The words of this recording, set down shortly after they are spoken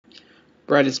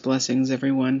Brightest blessings,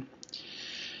 everyone.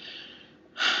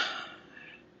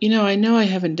 I know I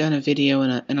haven't done a video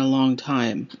in a long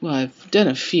time. Well, I've done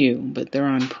a few, but they're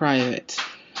on private.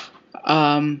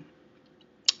 But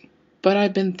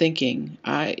I've been thinking,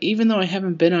 even though I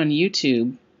haven't been on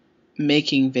YouTube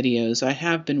making videos, I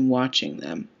have been watching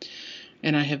them.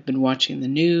 And I have been watching the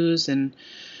news, and,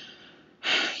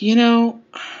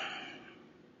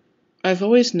 I've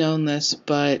always known this,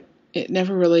 but it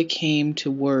never really came to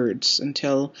words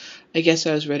until I guess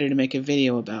I was ready to make a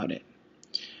video about it.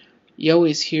 You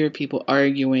always hear people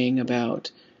arguing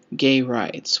about gay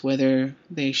rights, whether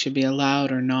they should be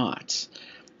allowed or not.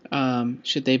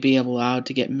 Should they be allowed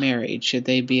to get married? Should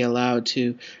they be allowed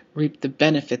to reap the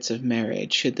benefits of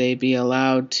marriage? Should they be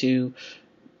allowed to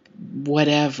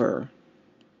whatever?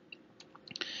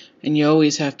 And you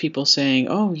always have people saying,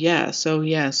 oh yes,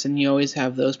 and you always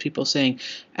have those people saying,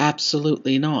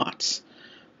 absolutely not.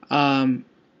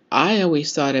 I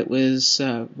always thought it was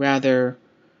rather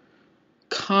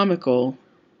comical,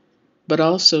 but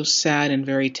also sad and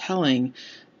very telling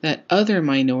that other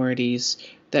minorities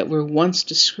that were once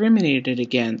discriminated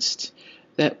against,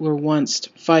 that were once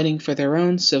fighting for their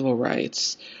own civil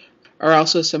rights, are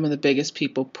also some of the biggest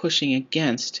people pushing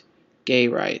against gay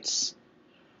rights.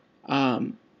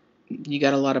 You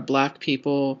got a lot of black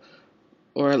people,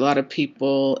 or a lot of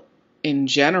people in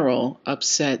general,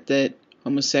 upset that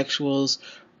homosexuals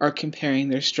are comparing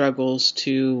their struggles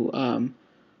to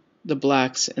the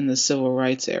blacks in the civil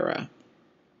rights era.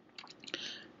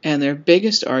 And their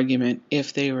biggest argument,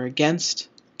 if they were against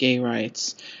gay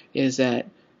rights, is that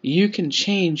you can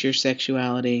change your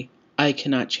sexuality, I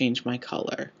cannot change my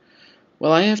color.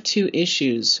 Well, I have two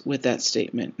issues with that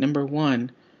statement. Number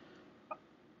one,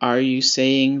 are you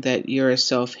saying that you're a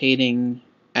self-hating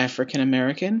African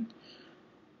American?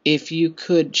 If you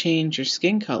could change your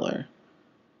skin color,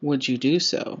 would you do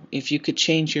so? If you could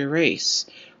change your race,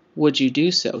 would you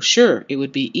do so? Sure, it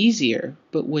would be easier,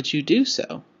 but would you do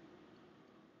so?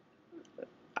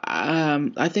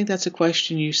 I think that's a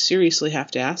question you seriously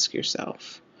have to ask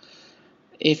yourself.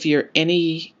 If you're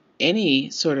any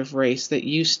sort of race that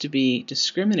used to be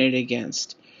discriminated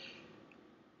against,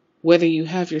 whether you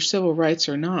have your civil rights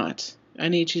or not, I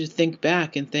need you to think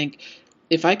back and think,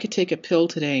 if I could take a pill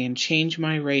today and change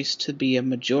my race to be a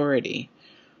majority,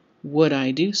 would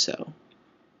I do so?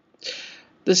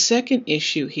 The second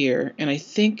issue here, and I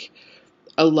think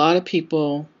a lot of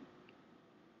people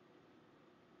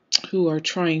who are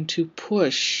trying to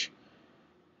push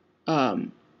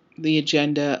the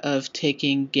agenda of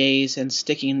taking gays and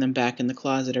sticking them back in the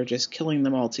closet or just killing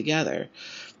them altogether,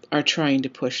 are trying to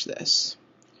push this.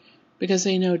 Because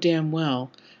they know damn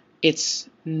well it's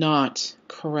not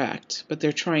correct, but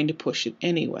they're trying to push it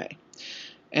anyway.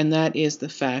 And that is the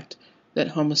fact that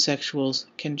homosexuals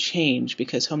can change,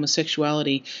 because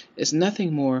homosexuality is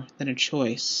nothing more than a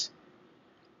choice.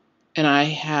 And I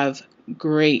have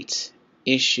great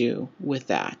issue with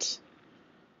that.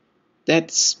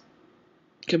 That's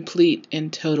complete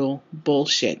and total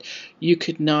bullshit. You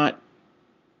could not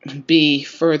be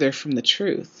further from the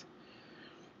truth.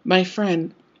 My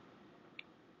friend,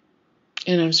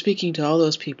 and I'm speaking to all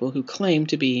those people who claim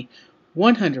to be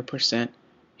 100%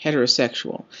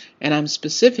 heterosexual, and I'm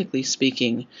specifically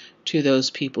speaking to those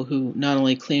people who not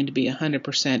only claim to be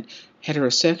 100%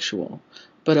 heterosexual,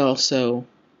 but also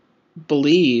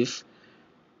believe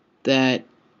that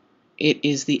it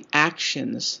is the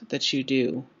actions that you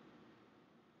do,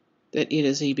 that it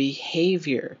is a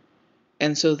behavior,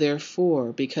 and so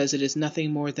therefore, because it is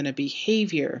nothing more than a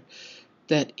behavior,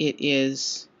 that it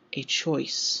is a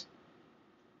choice,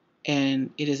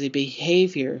 and it is a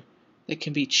behavior that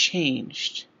can be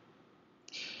changed.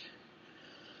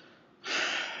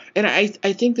 And I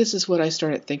think this is what I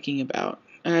started thinking about,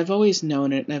 and I've always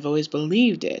known it, and I've always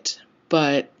believed it,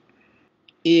 but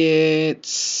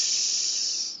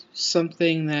it's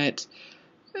something that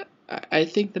I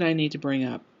think that I need to bring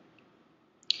up.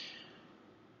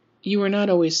 You were not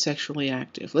always sexually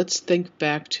active. Let's think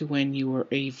back to when you were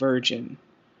a virgin,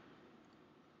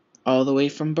 all the way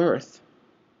from birth.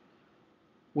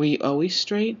 Were you always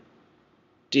straight?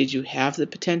 Did you have the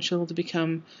potential to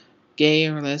become gay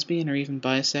or lesbian or even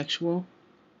bisexual?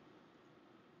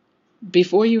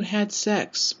 Before you had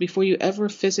sex, before you ever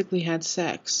physically had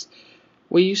sex,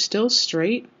 were you still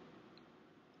straight?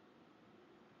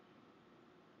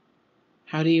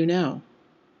 How do you know?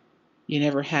 You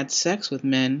never had sex with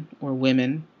men or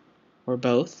women or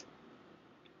both.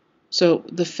 So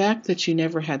the fact that you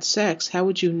never had sex, how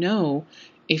would you know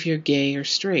if you're gay or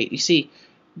straight? You see,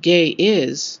 gay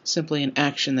is simply an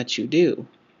action that you do.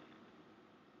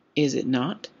 Is it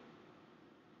not?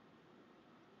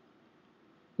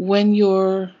 when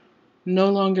you're no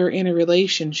longer in a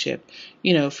relationship,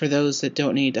 for those that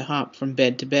don't need to hop from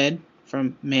bed to bed,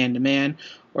 from man to man,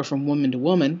 or from woman to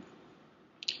woman,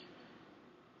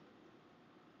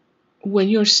 when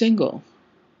you're single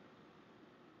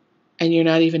and you're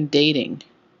not even dating,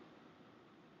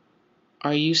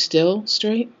 are you still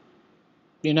straight?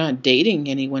 You're not dating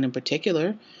anyone in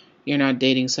particular. You're not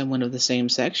dating someone of the same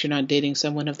sex. You're not dating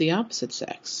someone of the opposite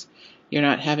sex. You're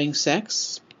not having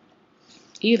sex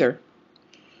either.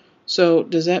 So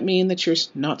does that mean that you're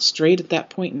not straight at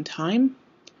that point in time?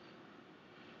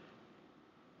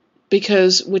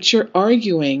 Because what you're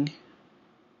arguing,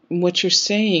 what you're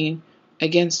saying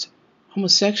against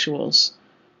homosexuals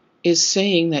is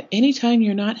saying that anytime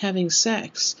you're not having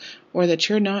sex or that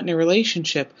you're not in a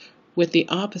relationship with the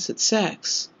opposite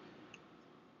sex,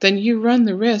 then you run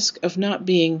the risk of not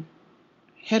being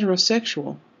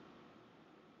heterosexual.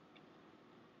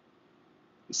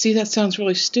 See, that sounds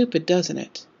really stupid, doesn't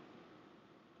it?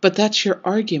 But that's your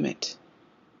argument.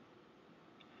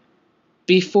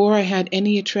 Before I had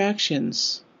any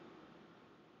attractions,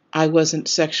 I wasn't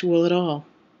sexual at all.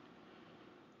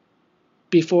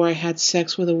 Before I had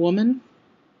sex with a woman,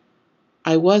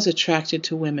 I was attracted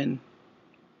to women.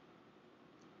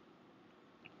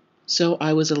 So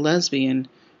I was a lesbian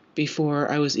before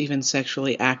I was even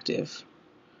sexually active,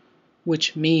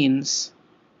 which means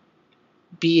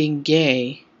being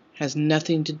gay has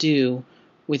nothing to do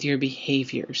with your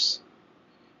behaviors.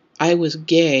 I was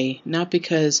gay not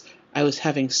because I was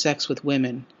having sex with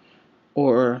women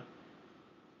or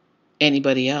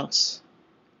anybody else.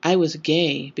 I was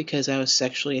gay because I was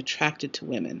sexually attracted to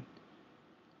women.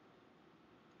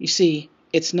 You see,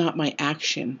 it's not my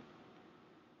action.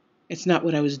 It's not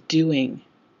what I was doing.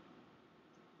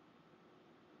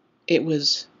 It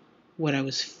was what I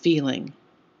was feeling.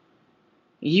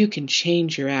 You can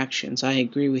change your actions. I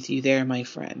agree with you there, my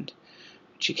friend.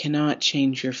 But you cannot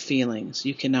change your feelings.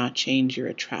 You cannot change your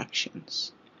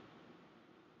attractions.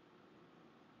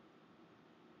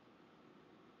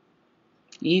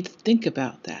 You need to think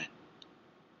about that.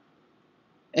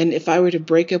 And if I were to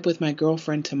break up with my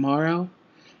girlfriend tomorrow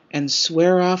and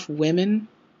swear off women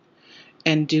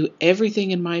and do everything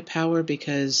in my power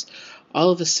because all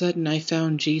of a sudden I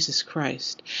found Jesus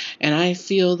Christ and I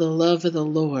feel the love of the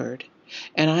Lord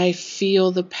and I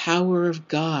feel the power of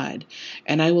God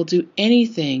and I will do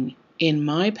anything in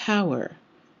my power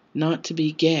not to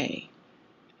be gay,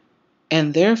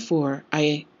 and therefore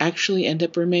I actually end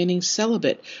up remaining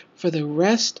celibate for the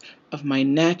rest of my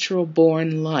natural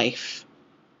born life,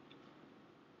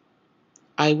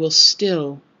 I will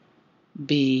still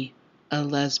be a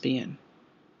lesbian.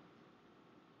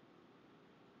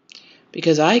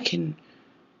 Because I can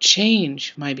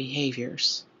change my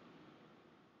behaviors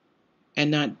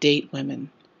and not date women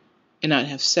and not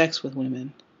have sex with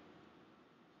women.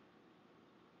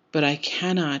 But I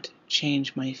cannot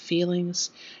change my feelings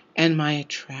and my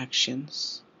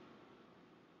attractions.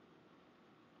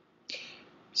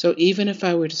 So even if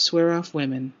I were to swear off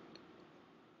women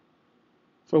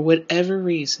for whatever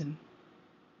reason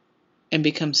and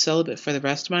become celibate for the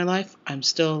rest of my life, I'm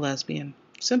still a lesbian.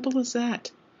 Simple as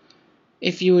that.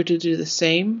 If you were to do the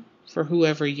same for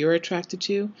whoever you're attracted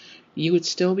to, you would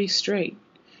still be straight.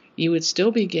 You would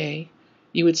still be gay.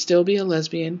 You would still be a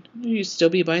lesbian. You'd still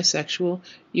be bisexual.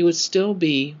 You would still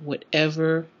be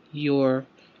whatever your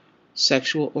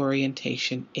sexual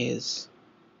orientation is.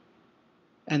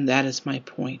 And that is my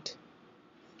point.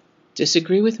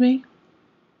 Disagree with me?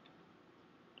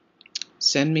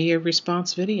 Send me your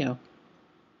response video.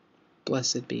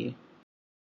 Blessed be you.